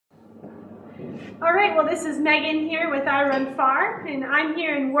All right, well, this is Megan here with I Run Far, and I'm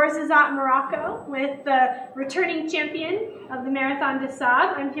here in Ouarzazate, Morocco, with the returning champion of the Marathon des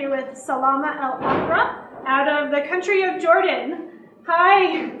Sables. I'm here with Salameh al Aqra, out of the country of Jordan. Hi.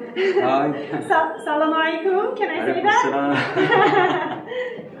 Hi. Salam alaikum, can I say that?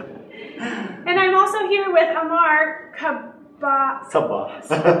 And I'm also here with Amar Sabah,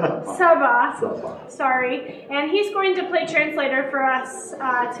 sorry, and he's going to play translator for us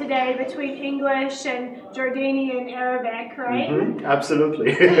today between English and Jordanian Arabic, right? Mm-hmm.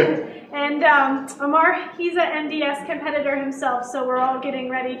 Absolutely. And Amar, he's an MDS competitor himself, so we're all getting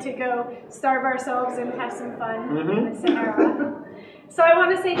ready to go starve ourselves and have some fun in the Sahara. So I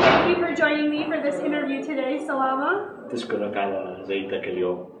want to say thank you for joining me for this interview today, Salameh. تشكرك على زيارتك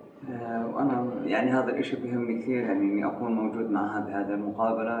اليوم. وأنا يعني هذا الإشي بيهمني كثير، يعني إني أكون موجود معها بهذه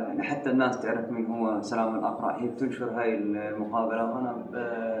المقابلة، يعني حتى الناس تعرف مين هو سلامة الأقرع، هي بتنشر هاي المقابلة وأنا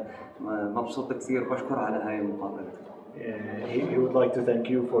مبسوط كثير بشكر على هاي المقابلة. He would like to thank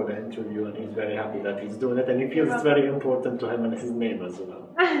you for the interview, and he's very happy that he's doing it, and he feels it's very important to him and his name as well.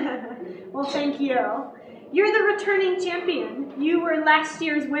 Well, thank you. You're the returning champion. You were last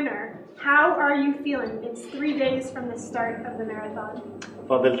year's winner. How are you feeling? It's 3 days from the start of the marathon.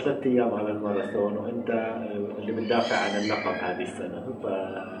 فاضل 3 أيام على الماراثون وأنت اللي بتدافع عن اللقب هذه السنة،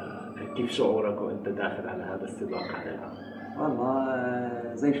 فكيف شعورك وأنت داخل على هذا السباق هذا العام؟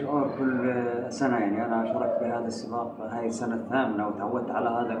 والله زي شعور كل سنة، يعني أنا شاركت بهذا السباق هاي السنة الثامنة وتعودت على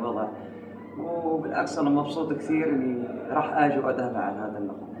هذا الوضع، وبالعكس أنا مبسوط كثير إني راح أجي وأدافع عن هذا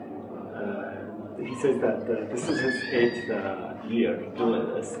اللقب. He says that this is his 8th year doing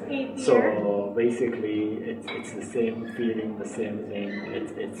this. So basically, it's the same feeling, the same thing.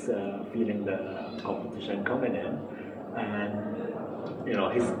 It's feeling the competition coming in, and you know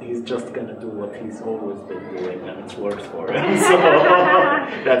he's just gonna do what he's always been doing, and it's works for him. So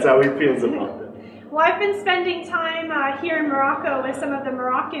that's how he feels about it. Well, I've been spending time here in Morocco with some of the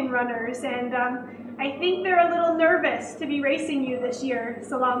Moroccan runners, and I think they're a little nervous to be racing you this year,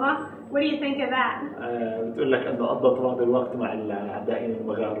 Salameh. What do you think of that? بتقول لك انه قضت بعض الوقت مع الاعدائين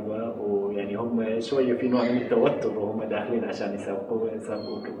المغاربه، ويعني هم شويه في نوع من التوتر وهم داخلين عشان يسابقوك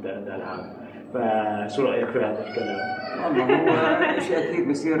هذا العام. فشو رايك في هذا الكلام؟ والله هو شيء اكيد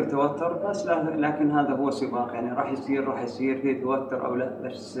بيصير توتر، بس لكن هذا هو سباق، يعني راح يصير في توتر او لا،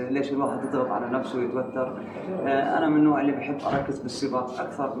 بس ليش الواحد يضغط على نفسه ويتوتر؟ انا من النوع اللي بحب اركز بالسباق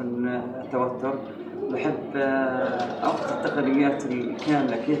اكثر من التوتر، بحب اخذ التقنيات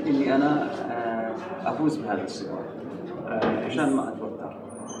الكامله كيف اني انا افوز بهذا السباق عشان ما اتوتر.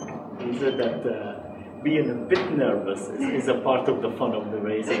 He said that being a bit nervous is a part of the fun of the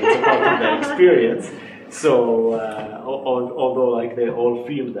race, and it's a part of the experience. So although like they all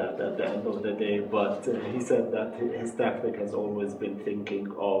feel that at the end of the day, but he said that his tactic has always been thinking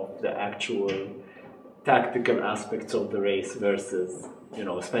of the actual tactical aspects of the race versus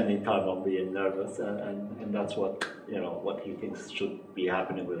spending time on being nervous, and that's what he thinks should be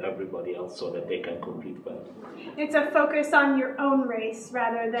happening with everybody else so that they can compete well. It's a focus on your own race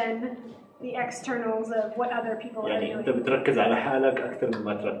rather than the externals of what other people are doing. يعني أنت بتركز على حالك أكثر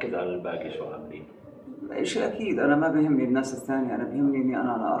مما تركز على الباقي شو عاملين. شيء أكيد، أنا ما بهمني الناس الثانية، أنا بهمني إني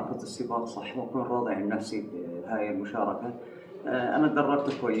أنا أركض السباق صح وأكون راضي عن نفسي بهاي المشاركة. أنا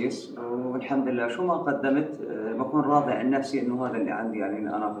تدربت كويس والحمد لله، شو ما قدمت بكون راضي عن نفسي إنه هذا اللي عندي،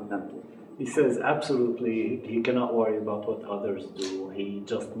 يعني أنا قدمته. He says absolutely he cannot worry about what others do. He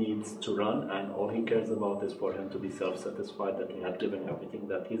just needs to run, and all he cares about is for him to be self-satisfied that he had given everything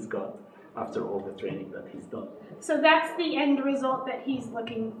that he's got after all the training that he's done. So that's the end result that he's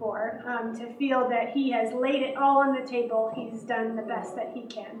looking for, to feel that he has laid it all on the table, he's done the best that he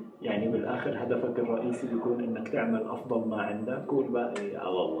can. يعني بالآخر هدفك الرئيسي بيكون إنك تعمل أفضل ما عندك والباقي على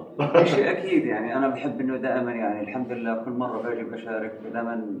الله. شيء أكيد، يعني أنا بحب إنه دائما يعني الحمد لله كل مرة باجي بشارك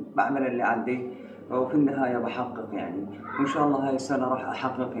دائما بعمل اللي عندي وفي النهاية بحقق، يعني وإن شاء الله هاي السنة راح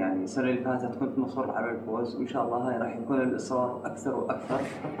أحقق، يعني السنة اللي فاتت كنت مصر على الفوز، وإن شاء الله هاي راح يكون الإصرار أكثر وأكثر،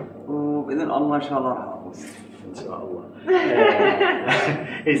 وبإذن الله إن شاء الله راح أفوز. Inshallah.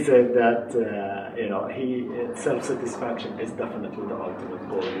 He said that self-satisfaction is definitely the ultimate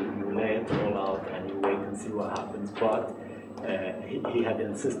goal. You lay it all out and you wait and see what happens. But he had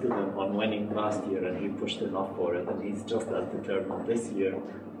insisted on winning last year, and he pushed enough for it. And he's just as determined this year.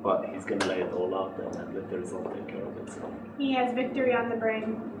 But he's going to lay it all out and let the result take care of itself. He has victory on the brain.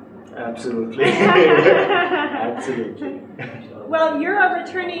 Absolutely. Absolutely. Well, you're a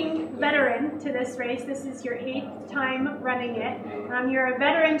returning veteran to this race. This is your 8th time running it. You're a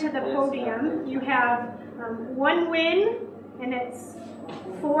veteran to the podium. You have 1 win, and it's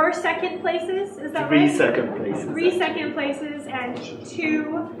 4 second places, is that Three right? second places. 3 second places and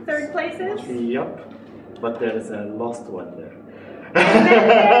 2 third places. Yep, but there is a lost one there. And then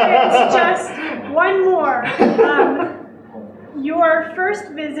there's just one more. Your first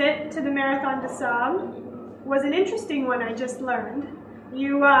visit to the Marathon des Sables was an interesting one, I just learned.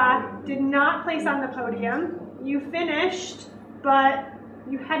 You did not place on the podium. You finished, but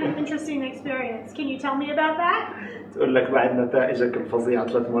you had an interesting experience. Can you tell me about that? تقول لك بعد نتائجك الفظيعة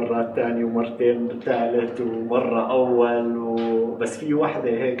 3 مرات ثاني ومرتين ثالث ومرة أول بس في واحدة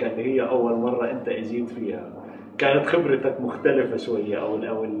هيك اللي هي أول مرة أنت إجيت فيها كانت خبرتك مختلفة شوية أو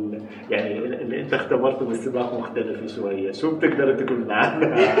يعني اللي أنت اختبرته بالسباق مختلفة شوية، شو بتقدر تقول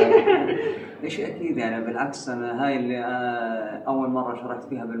عنها؟ شيء أكيد يعني بالعكس أنا هاي اللي أول مرة شاركت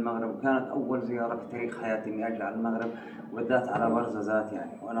فيها بالمغرب وكانت أول زيارة في تاريخ حياتي إني أجي على المغرب وبالذات على برزازات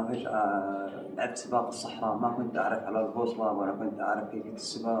يعني، وأنا فجأة لعبت سباق الصحراء ما كنت أعرف على البوصلة ولا كنت أعرف كيف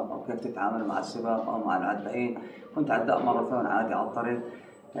السباق أو كيف تتعامل مع السباق أو مع العدائين، كنت عداء ماراثون عادي على الطريق،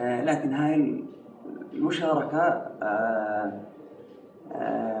 لكن هاي المشاركة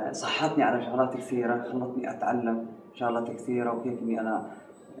صحتني على شغلات كثيرة، خلتني أتعلم شغلات كثيرة وكيف إني أنا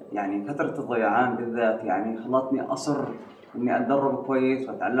يعني كثرة الضيعان بالذات يعني خلتني أصر إني أتدرب كويس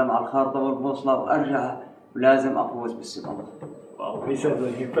وأتعلم على الخارطة والبوصلة وأرجع ولازم أفوز بالسباق. Well, he said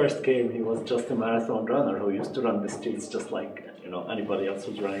when he first came, he was just a marathon runner who used to run the streets just like anybody else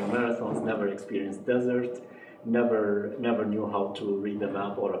who's running marathons. Never experienced desert, never knew how to read a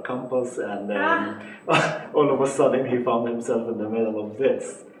map or a compass, and then all of a sudden he found himself in the middle of this.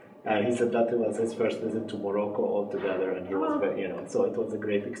 And he said that was his first visit to Morocco altogether, and he was very, so it was a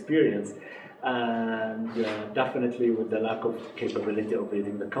great experience. And definitely with the lack of capability of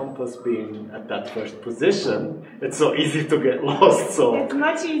reading the compass, being at that first position, it's so easy to get lost. So it's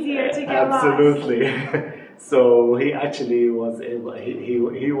much easier to get absolutely. So he actually was able,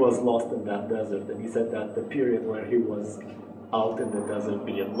 he was lost in that desert, and he said that the period where he was out in the desert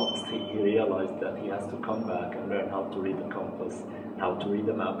being lost, he realized that he has to come back and learn how to read the compass, how to read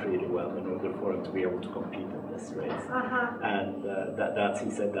the map really well in order for him to be able to compete in this race. And he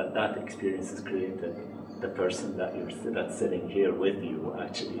said that experience has created the person that's sitting here with you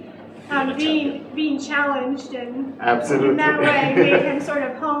actually. Being challenged and absolutely. In that way made him sort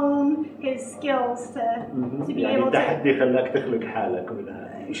of hone his skills to be able to. التحدي خلاك تخلق حالك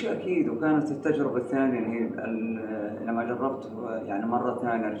منها. شيء أكيد، وكانت التجربة الثانية اللي هي لما جربت يعني مرة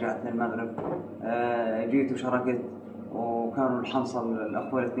ثانية رجعت للمغرب جيت وشاركت وكانوا الحنصل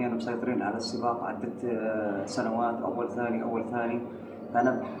الأخوة الاثنين مسيطرين على السباق عدة سنوات أول ثاني.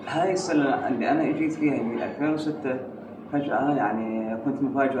 فأنا هاي السنة اللي أنا اجيت فيها هي 2006 فجأة يعني كنت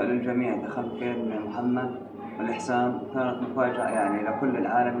مفاجأة للجميع، دخلت بين محمد والإحسان كانت مفاجأة يعني لكل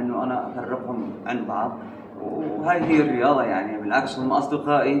العالم إنه أنا أفرقهم عن بعض، وهاي هي الرياضة يعني بالعكس هم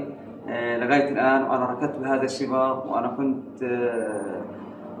أصدقائي لغاية الآن، وأنا ركضت بهذا السباق وأنا كنت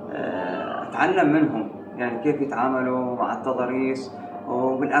أتعلم منهم يعني كيف يتعاملوا مع التضاريس،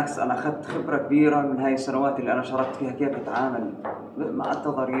 وبالعكس أنا أخذت خبرة كبيرة من هاي السنوات اللي أنا شاركت فيها كيف أتعامل مع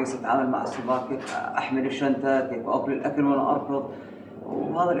التضاريس، أتعامل مع السباق، كيف أحمل الشنطات، كيف أكل الأكل وأنا أركض،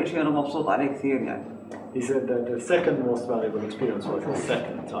 وهذا الشيء أنا مبسوط عليه كثير يعني. He said that the second most valuable experience was his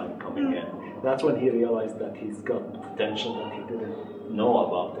second time coming in. That's when he realized that he's got potential that he didn't know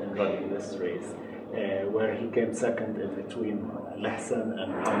about in running this race, where he came second in between Lehsan and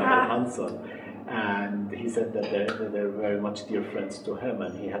Mohammed al-Hansal. And he said that they're very much dear friends to him,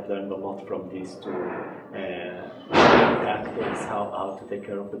 and he had learned a lot from these two tactics, how to take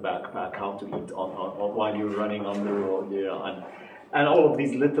care of the backpack, how to eat on while you're running on the road, and all of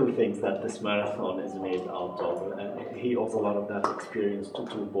these little things that this marathon is made out of. He owes a lot of that experience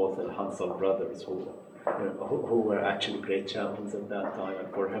to both al-Hansal brothers who were actually great champions at that time, and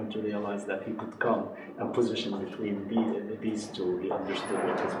for him to realize that he could come and position between these two, he understood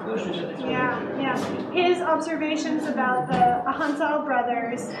what his position is. Yeah. His observations about the Hansal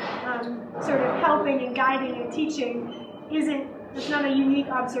brothers sort of helping and guiding and teaching it's not a unique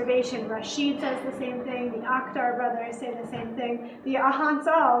observation. Rashid says the same thing, the Akhtar brothers say the same thing. The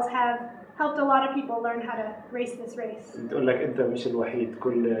Hansals have helped a lot of people learn how to race this race. بتقول لك انت مش الوحيد،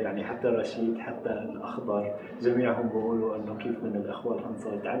 كل يعني حتى رشيد حتى الاخضر جميعهم بيقولوا انه كيف من الاخوه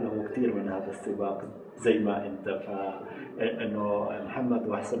الحنصل تعلموا كثير من هذا السباق زي ما انت، فانه محمد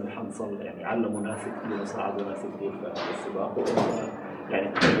وحسن الحنصل يعني علموا ناس كثير وساعدوا ناس كثير في هذا السباق،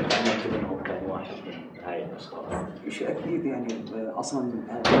 يعني تعلمت منهم كان واحد من هاي الاشخاص. شيء اكيد يعني اصلا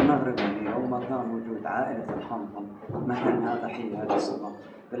المغرب يعني لو ما كان وجود عائله الحنصل ما كان هذا حي هذا السباق،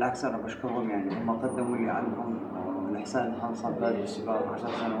 بالعكس انا بشكرهم يعني هم قدموا لي عنهم الإحسان الحنصل بهذا السباق 10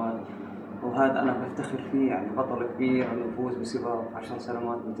 سنوات، وهذا أنا بفتخر فيه، يعني بطل كبير إنه يفوز بسباق 10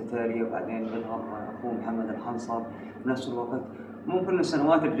 سنوات متتالية، وبعدين يظهر أخوه محمد الحنصل بنفس الوقت. ممكن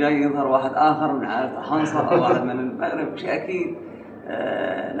السنوات الجاية يظهر واحد آخر من عائلة الحنصل أو واحد من المغرب، شيء أكيد.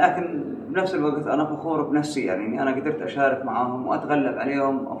 لكن بنفس الوقت أنا فخور بنفسي، يعني إني أنا قدرت أشارك معهم وأتغلب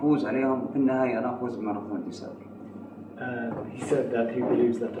عليهم وأفوز عليهم، في النهاية أنا أفوز بماراثون ديساب. He said that he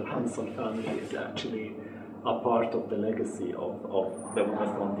believes that the Hansel family is actually a part of the legacy of the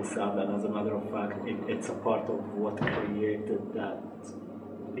Marathon Disab, and as a matter of fact, it's a part of what created that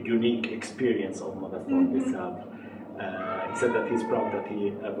unique experience of Marathon Disab. He said that he's proud that he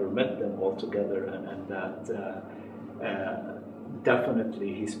ever met them all together, and that definitely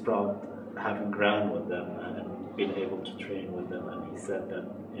he's proud having ran with them and been able to train with them. And he said that,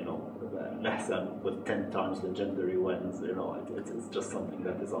 you know, Lahsan with 10 times legendary wins, you know, it's just something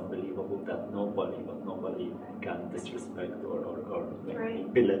that is unbelievable, that nobody can disrespect or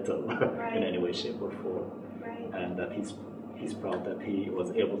belittle in any way, shape or form. And that he's proud that he was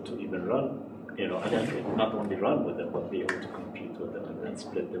able to even run, you know, and not only run with them, but be able to compete with them and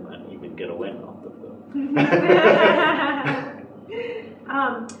split them and even get a win out of them.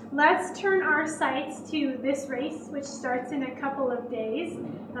 Let's turn our sights to this race, which starts in a couple of days.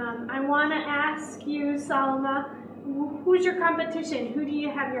 I want to ask you, Salameh, who's your competition? Who do you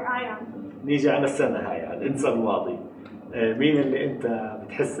have your eye on? نيجي على السنة هاي، على الإنسى الماضي. مين اللي أنت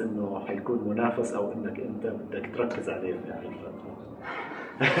بتحس إنه حيكون منافس أو إنك أنت بدك تركز عليه في هاي الفترة؟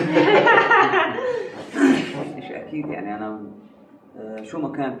 شيء أكيد، يعني أنا شو ما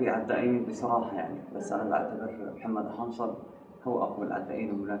كان في عدائين بصراحة يعني، بس أنا بعتبر محمد الحنصل هو أقوى العدائين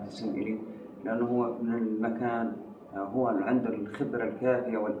المنافسين إلي، لأنه هو من المكان، هو اللي عنده الخبرة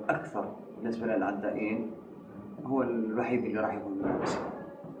الكافية والأكثر بالنسبة للعدائين، هو الوحيد اللي راح يكون منافس.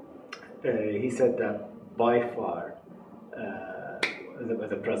 He said that by far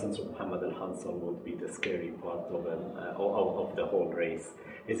the presence of Muhammad Al Hansal would be the scary part of him, of the whole race.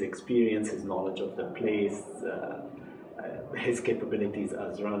 His experience, his knowledge of the place, his capabilities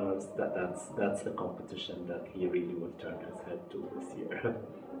as runners, that's the competition that he really will turn his head to this year.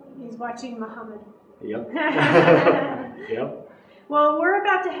 He's watching Muhammad. Yep. Yep. Well, we're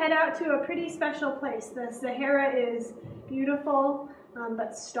about to head out to a pretty special place. The Sahara is beautiful, but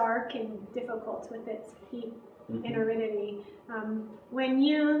stark and difficult with its heat and aridity. When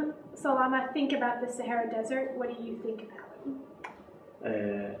you, Salameh, think about the Sahara Desert, what do you think about it?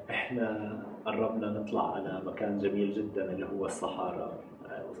 احنا قربنا نطلع على مكان جميل جدا اللي هو الصحراء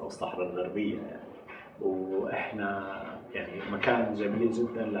او الصحراء الغربيه يعني. واحنا يعني مكان جميل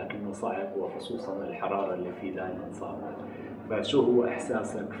جدا لكنه صعب، وخصوصا الحراره اللي فيه دائما صعبه. فشو هو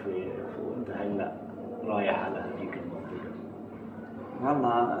احساسك في وانت هلا رايح على هذيك المنطقه؟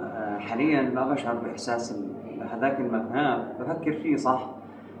 والله حاليا ما بشعر باحساس هذاك المكان، بفكر فيه صح.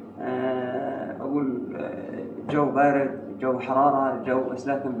 اقول جو بارد، جو حرارة، جو بس،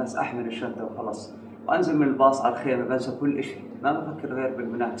 لكن بس أحمل الشنطة وخلص وأنزل من الباص على الخيمة، بنسى كل شيء، ما بفكر غير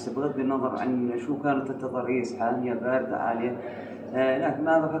بالمنافسة بغض النظر عن شو كانت التضاريس، حامية باردة عالية، لكن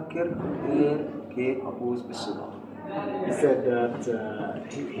ما بفكر غير كيف أفوز بالسباق. He said that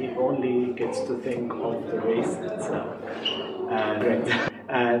he only gets to think of the race itself,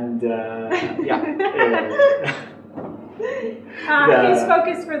 and yeah. He's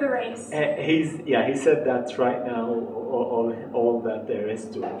focused for the race. He said that right now all that there is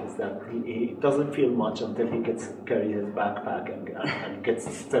to it is that he doesn't feel much until he carries his backpack and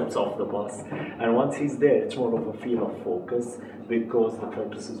steps off the bus. And once he's there, it's more of a feel of focus, because the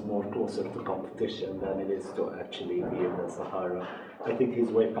purpose is more closer to competition than it is to actually be in the Sahara. I think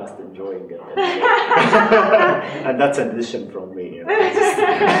he's way past enjoying it. And that's an addition from me. You know?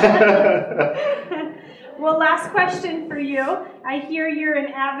 Well, last question for you. I hear you're an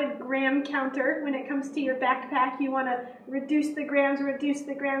avid gram counter. When it comes to your backpack, you want to reduce the grams.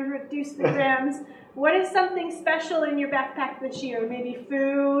 What is something special in your backpack this year? Maybe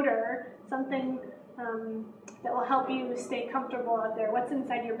food or something that will help you stay comfortable out there. What's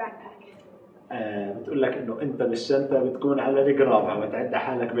inside your backpack? بتقول لك انه انت بالشنطه بتكون على الجرام عم تعد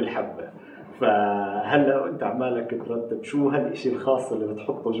حالك بالحبه، فهلا انت عمالك ترتب شو هالشيء الخاص اللي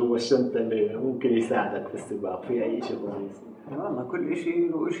بتحطه جوا الشنطه اللي ممكن يساعدك في السباق، في اي شيء خصيص؟ والله كل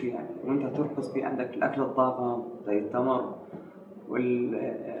شيء له شيء يعني، وانت ترقص في عندك الاكل الطاقه زي التمر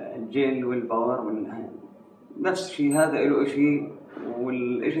والجيل والباور نفس الشيء، هذا له شيء.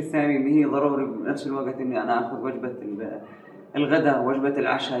 والشيء الثاني اللي هي ضروري بنفس الوقت اني انا اخذ وجبه الغداء وجبه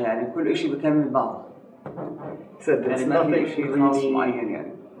العشاء، يعني كل شيء بكمل بعض. يعني ما في شيء خاص معين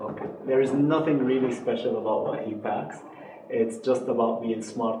يعني. Okay. There is nothing really special about what he packs. It's just about being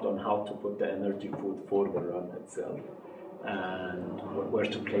smart on how to put the energy food for the run itself. and where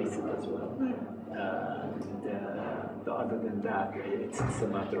to place it as well. Other than that, it's a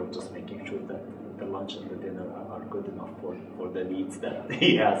matter of just making sure that the lunch and the dinner are good enough for the needs that he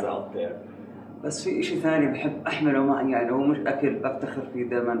has out there. بس في شيء ثاني بحب أحمله معي، يعني هو مش أكل بفتخر فيه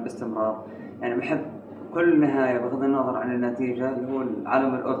دائما باستمرار، يعني بحب كل نهاية بغض النظر عن النتيجة اللي هو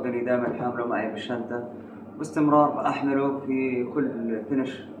العلم الأردني دائما حامله معي بالشنطة باستمرار بأحمله في كل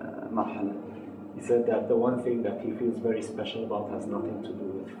فينش مرحلة. He said that the one thing that he feels very special about has nothing to do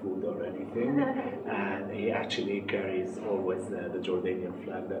with food or anything, and he actually carries always the Jordanian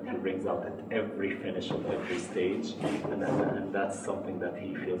flag that he brings out at every finish of every stage, and that's something that he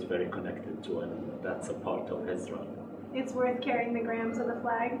feels very connected to, and that's a part of his run. It's worth carrying the grams of the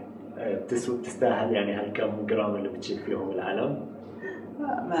flag. تستاهل يعني هالكم جرام اللي بتشيل فيهم العلم؟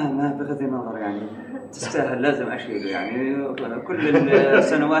 ما بغض النظر يعني تستاهل، لازم أشيله يعني كل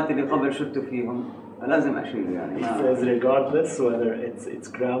السنوات اللي قبل شلته فيهم لازم أشيله يعني. He says regardless whether it's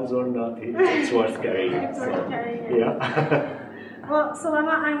grams or not, it's worth carrying. It's worth carrying. Yeah. Well,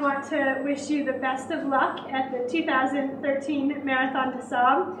 Salameh, I want to wish you the best of luck at the 2013 Marathon des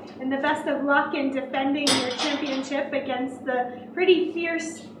Sables, and the best of luck in defending your championship against the pretty fierce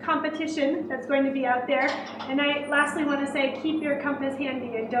competition that's going to be out there. And I lastly want to say, keep your compass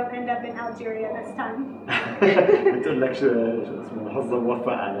handy and don't end up in Algeria this time. بتقول لك شو اسمه الحظ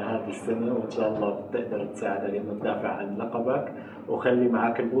موفق على هذه السنة، وإن شاء الله بتقدر تساعد على إنه تدافع عن لقبك، وخلي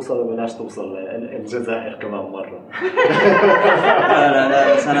معك البوصلة وبلاش توصل الجزائر كمان مرة.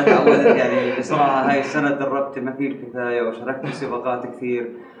 لا بس أنا تعودت يعني بصراحة هاي السنة دربت ما فيه الكفاية وشاركت في سباقات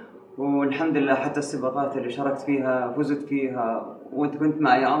كثير، والحمد لله حتى السباقات اللي شاركت فيها فزت فيها، وأنت كنت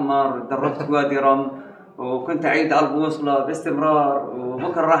معي عمار دربت بوادي رم وكنت أعيد على البوصلة باستمرار،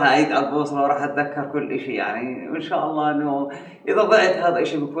 وبكرة راح أعيد على البوصلة وراح أتذكر كل إشي يعني، وإن شاء الله إنه إذا ضعت هذا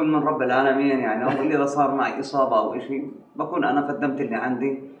إشي بيكون من رب العالمين يعني، أو إذا صار معي إصابة أو إشي بكون أنا قدمت اللي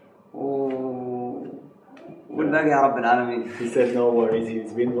عندي والباقي على رب العالمين. He said no worries,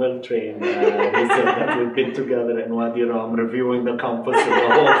 he's been well trained. He said that we've been together in Wadi Ram reviewing the compass and the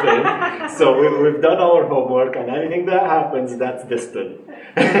whole thing. So we've done our homework, and anything that happens, that's distant.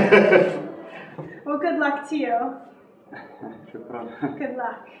 Well, good luck to you. شكرا. Good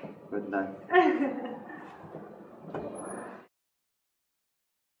luck. Good luck.